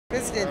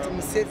President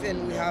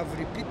Museveni, we have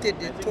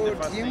repeatedly told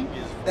him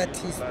that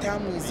his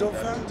term is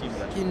over.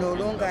 He no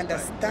longer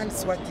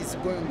understands what is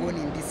going on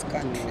in this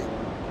country.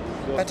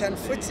 But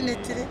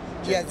unfortunately,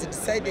 he has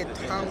decided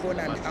to hang on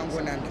and hang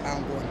on and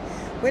hang on.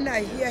 When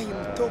I hear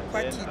him talk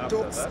what he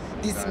talks,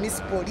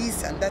 dismiss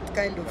police and that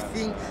kind of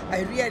thing,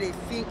 I really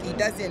think he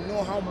doesn't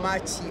know how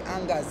much he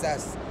angers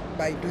us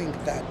by doing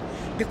that.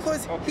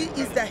 Because he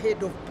is the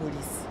head of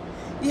police.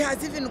 He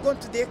has even gone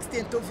to the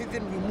extent of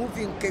even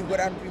removing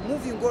Kegora and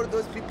removing all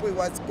those people he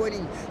was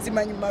calling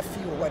Zimanyi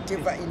Mafia or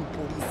whatever in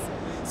police.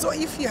 So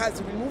if he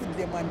has removed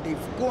them and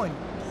they've gone,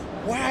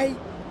 why?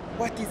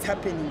 What is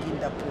happening in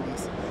the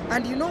police?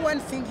 And you know one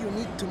thing you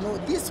need to know,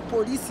 this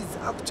police is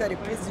actually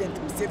President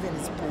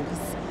Museveni's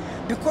police.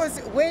 Because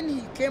when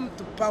he came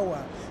to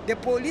power, the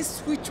police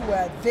which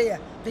were there,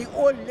 they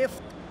all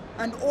left.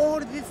 And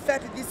all this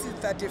is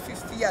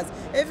 35th years.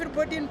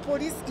 Everybody in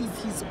police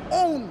is his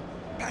own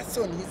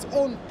person, his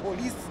own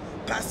police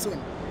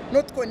person,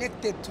 not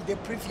connected to the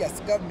previous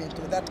government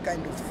or that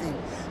kind of thing.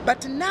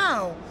 But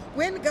now,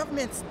 when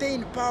governments stay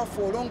in power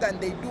for long and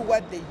they do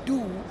what they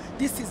do,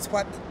 this is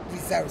what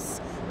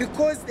results.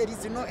 Because there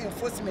is no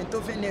enforcement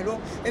of any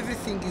law,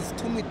 everything is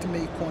to whom it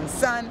may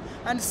concern,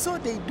 and so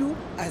they do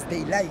as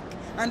they like.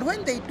 And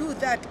when they do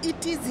that,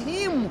 it is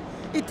him.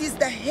 It is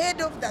the head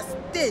of the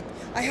state.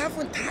 I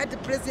haven't heard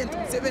President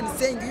Museveni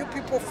saying, you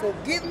people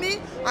forgive me,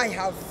 I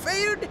have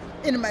failed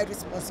in my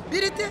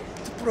responsibility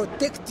to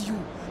protect you.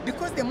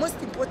 Because the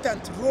most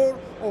important role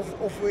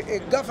of a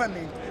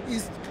government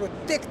is to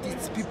protect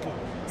its people,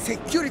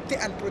 security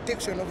and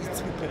protection of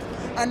its people.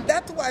 And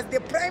that was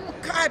the prime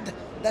card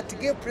that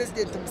gave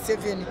President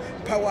Museveni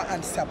power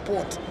and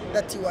support,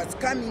 that he was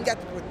coming to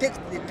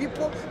protect the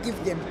people,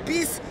 give them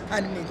peace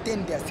and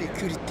maintain their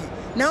security.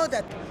 Now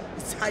that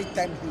it's high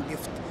time he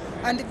left.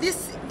 And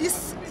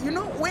this, you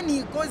know, when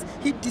he goes,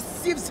 he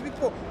deceives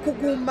people,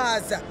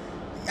 kugumaza,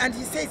 and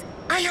he says,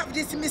 I have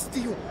dismissed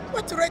you.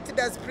 What right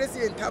does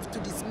President have to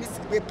dismiss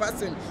a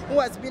person who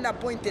has been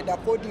appointed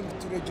according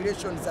to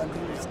regulations and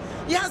rules?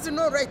 He has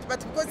no right, but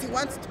because he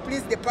wants to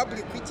please the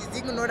public, which is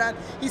ignorant,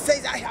 he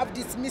says, I have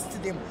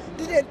dismissed them.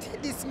 Didn't he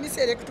dismiss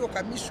Electoral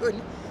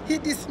Commission? He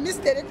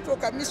dismissed the Electoral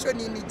Commission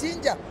in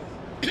Jinja.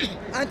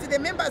 And the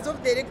members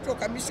of the Electoral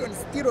Commission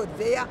still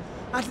there,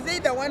 and they're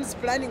the ones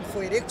planning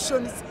for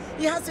elections.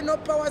 He has no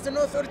powers and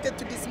no authority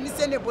to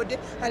dismiss anybody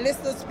unless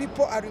those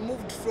people are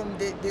removed from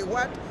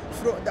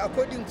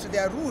according to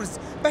their rules.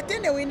 But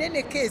anyway, in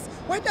any case,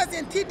 why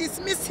doesn't he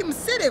dismiss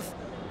himself?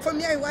 For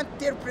me, I want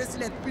to tell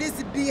President,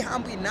 please be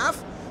humble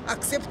enough,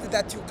 accept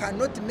that you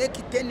cannot make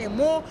it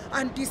anymore,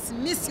 and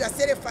dismiss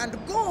yourself and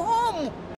go home.